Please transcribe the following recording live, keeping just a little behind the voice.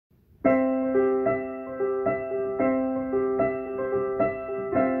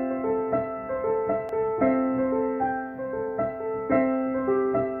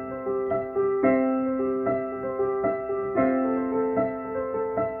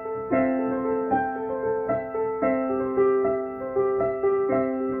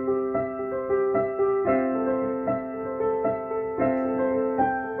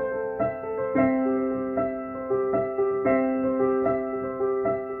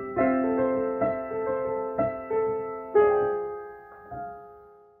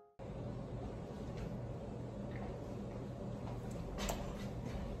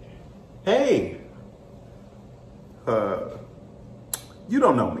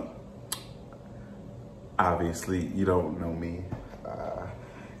Obviously, you don't know me.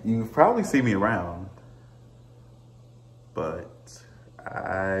 You've probably seen me around, but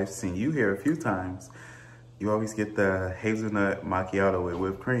I've seen you here a few times. You always get the hazelnut macchiato with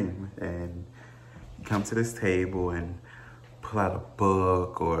whipped cream, and you come to this table and pull out a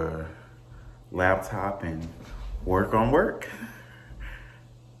book or laptop and work on work.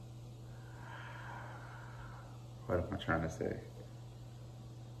 What am I trying to say?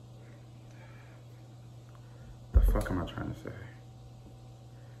 The fuck am I trying to say?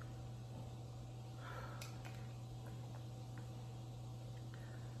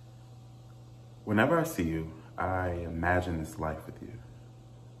 Whenever I see you, I imagine this life with you.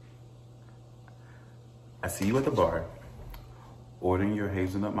 I see you at the bar, ordering your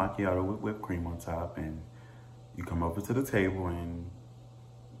hazelnut macchiato with whipped cream on top, and you come over to the table and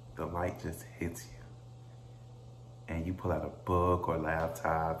the light just hits you. And you pull out a book or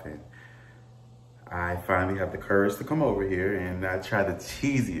laptop, and I finally have the courage to come over here and I try the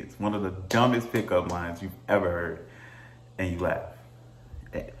cheesiest, one of the dumbest pickup lines you've ever heard, and you laugh.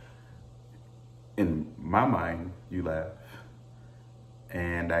 In my mind, you laugh.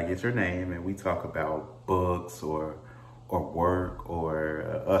 And I get your name and we talk about books or work or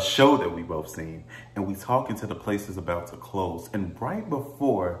a show that we both seen. And we talk into the place is about to close. And right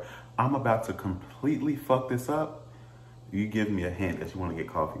before I'm about to completely fuck this up, you give me a hint that you want to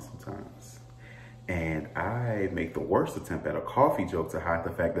get coffee sometimes. And I make the worst attempt at a coffee joke to hide the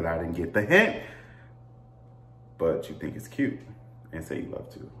fact that I didn't get the hint. But you think it's cute and say you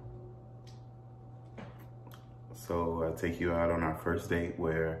love to. So I take you out on our first date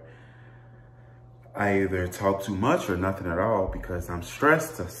where I either talk too much or nothing at all because I'm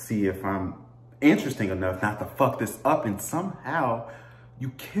stressed to see if I'm interesting enough not to fuck this up, and somehow you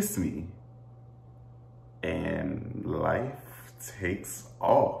kiss me and life takes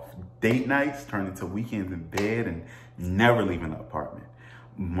off. Date nights turn into weekends in bed and never leaving the apartment.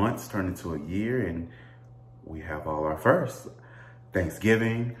 Months turn into a year and we have all our firsts.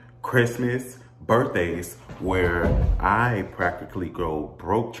 Thanksgiving, Christmas, birthdays, where I practically go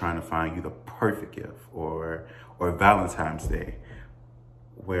broke trying to find you the perfect gift, or Valentine's Day,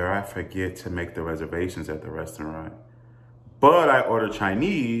 where I forget to make the reservations at the restaurant. But I order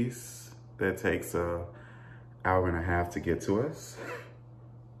Chinese that takes an hour and a half to get to us.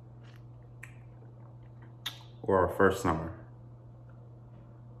 Or our first summer,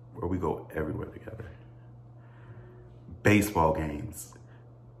 where we go everywhere together. Baseball games.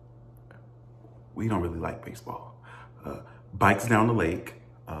 We don't really like baseball. Bikes down the lake,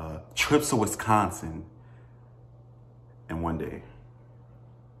 trips to Wisconsin, and one day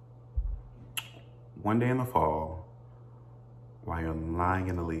in the fall, while you're lying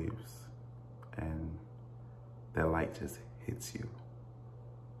in the leaves and that light just hits you,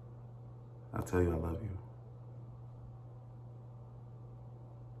 I'll tell you I love you.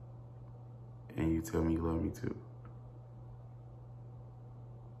 And you tell me you love me too.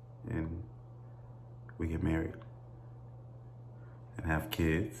 And we get married and have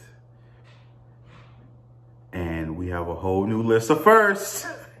kids. And we have a whole new list of firsts.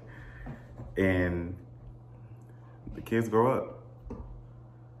 And the kids grow up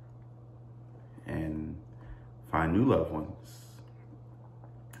and find new loved ones.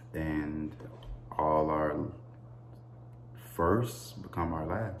 And all our firsts become our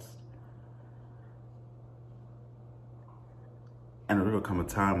last. And there'll come a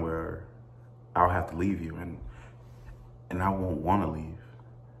time where I'll have to leave you and I won't want to leave.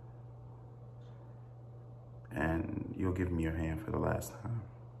 And you'll give me your hand for the last time.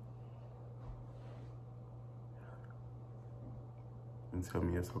 And tell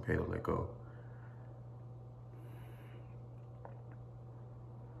me it's okay to let go.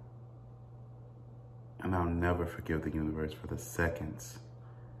 And I'll never forgive the universe for the seconds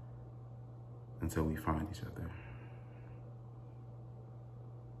until we find each other.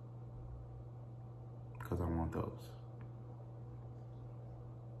 Because I want those.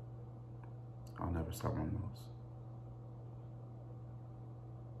 I'll never stop wanting those.